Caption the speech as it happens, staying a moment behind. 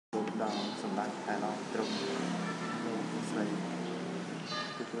ដល់សម្ដេចខែឡោទ្រង់លោកស្រី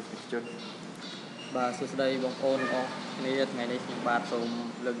ទទួលកិច្ចជនបាទសួស្តីបងប្អូនអរគ្នាថ្ងៃនេះខ្ញុំបាទសូម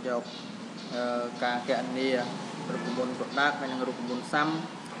លើកយកការកណនីរូបមន្ត product ហើយនិងរូបមន្ត SAM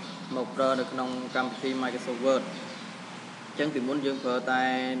មកប្រើនៅក្នុងកម្មវិធី Microsoft Word អញ្ចឹងពីមុនយើងប្រើតែ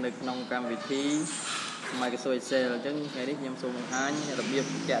នៅក្នុងកម្មវិធី Microsoft Excel អញ្ចឹងថ្ងៃនេះខ្ញុំសូមបង្ហាញរបៀប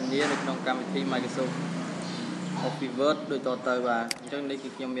កណនីនៅក្នុងកម្មវិធី Microsoft Office Word ដូចតទៅបាទអញ្ចឹងនេះគឺ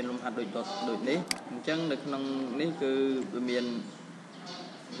ខ្ញុំមានលំហាត់ដូចនេះអញ្ចឹងនៅក្នុងនេះគឺវាមាន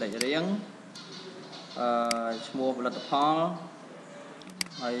លេខរៀងឈ្មោះផលិតផល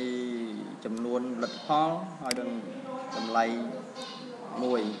ហើយចំនួនផលិតផលហើយនឹងតម្លៃ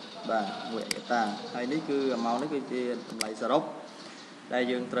មួយបាទមួយអេតាហើយនេះគឺ amount នេះគឺជាតម្លៃសរុបដែល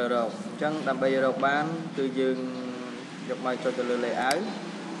យើងត្រូវរកអញ្ចឹងដើម្បីរកបានគឺយើងយកមកចុចទៅលើ layout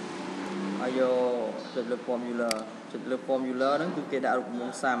ហើយយកចុចលើ formula ចុចលើ formula ហ្នឹងគឺគេដាក់រូបម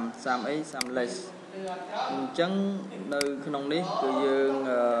ន្ត SAM អី SAM list អញ្ចឹងនៅក្នុងនេះគឺយើង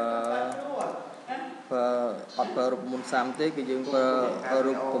អត់ប្រើរូបមន្ត SAM ទេគឺយើងប្រើ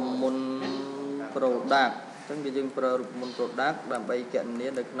រូបមន្ត product អញ្ចឹងគឺយើងប្រើរូបមន្ត product ដើម្បីគណនា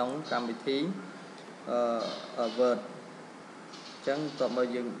នៅក្នុងកម្មវិធីWord អញ្ចឹងតើបើ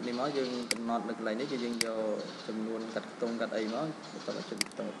យើងនេះមកយើងកំណត់នៅកន្លែងនេះគឺយើងយកចំនួនកាត់ខ្ទង់កាត់អីមកបន្ទាប់មកចុច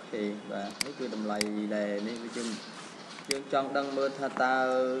អូខេបាទនេះគឺតម្លៃដែលនេះវាយើងចង់ដឹងមើលថាតើ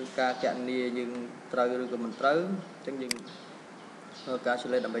ការគណនាយើងត្រូវឬក៏មិនត្រូវអញ្ចឹងយើងធ្វើការឆ្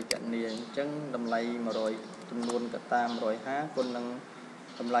លើយដើម្បីគណនាអញ្ចឹងតម្លៃ100ចំនួនកតា150គុណនឹង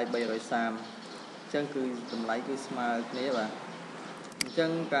តម្លៃ330អញ្ចឹងគឺតម្លៃគឺស្មើគ្នាបាទអញ្ចឹង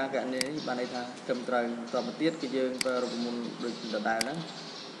ការគណនានេះបានន័យថាត្រឹមត្រូវតទៅទៀតគឺយើងប្រើរូបមន្តដូចដដែលហ្នឹង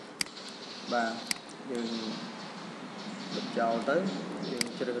បាទយើងបិទចោលទៅយើង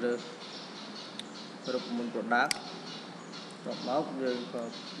ជ្រើសរើសរូបមន្ត product រកមកយើងក៏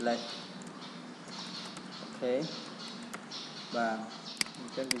លេខអូខេបាទអ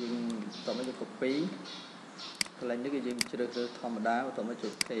ញ្ចឹងគឺយើងតទៅមកយើង copy កន្លែងនេះគឺយើងជ្រើសរើសធម្មតាបន្ទាប់មកចុ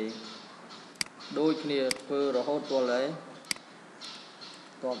ច OK ដូចគ្នាធ្វើរហូតទាល់តែ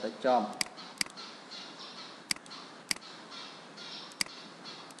ចប់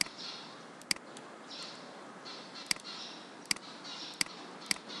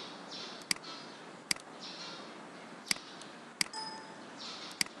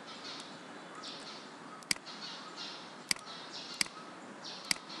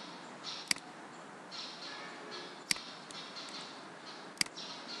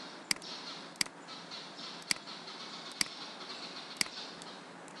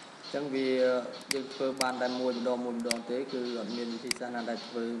ចឹងវាយើងធ្វើបានតែមួយម្ដងទេគឺអត់មានវិធីសាស្ត្រណាដែល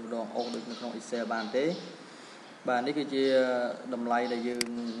ធ្វើម្ដងអូសដូចនៅក្នុង Excel បានទេបាទនេះគឺជាតម្លៃដែលយើង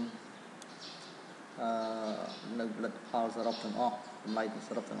នៅផលិតផលសរុបទាំងអស់តម្លៃស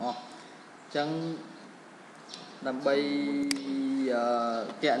រុបទាំងអស់អញ្ចឹងដើម្បី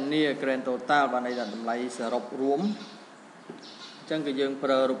គណនា Grand Total បានន័យថាតម្លៃសរុបរួមអញ្ចឹងគឺយើងប្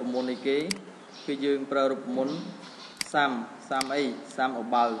រើរូបមន្តនេះគេគឺយើងប្រើរូបមន្ត SAM អី SAM អ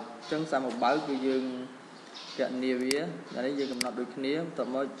បៅអញ្ចឹង SAM អបៅគឺយើងគណនាវាអានេះយើងកំណត់ដូចគ្នាបន្ទាប់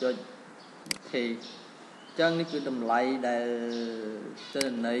មកចុច OK អញ្ចឹងនេះគឺតម្លៃដែលទិ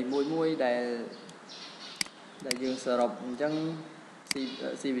ន្នន័យមួយដែលយើងសរុបអញ្ចឹង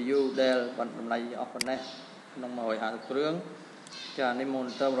CPU ដែលតម្លៃអស់ប៉ុណ្ណេះក្នុង150គ្រឿងចានេះ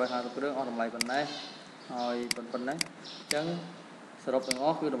monitor 150គ្រឿងអស់តម្លៃប៉ុណ្ណេះហើយប៉ុណ្ណេះអញ្ចឹងសរុបទាំងអ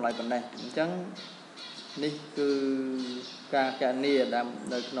ស់គឺតម្លៃប៉ុណ្ណេះអញ្ចឹងនេះគឺការគណនា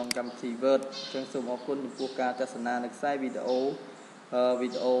នៅក្នុងកម្មវិធី Word អញ្ចឹងសូមអរគុណចំពោះការទស្សនានៅខ្សែវីដេអូ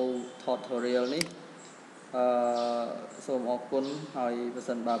tutorial នេះសូមអរគុណហើយបើ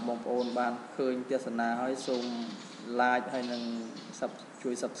សិនបើបងប្អូនបានឃើញទស្សនាហើយសូម like ហើយនឹងជួ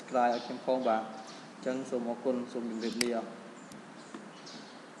យ subscribe ឲ្យខ្ញុំផងបាទអញ្ចឹងសូមអរគុណសូមជម្រាបលា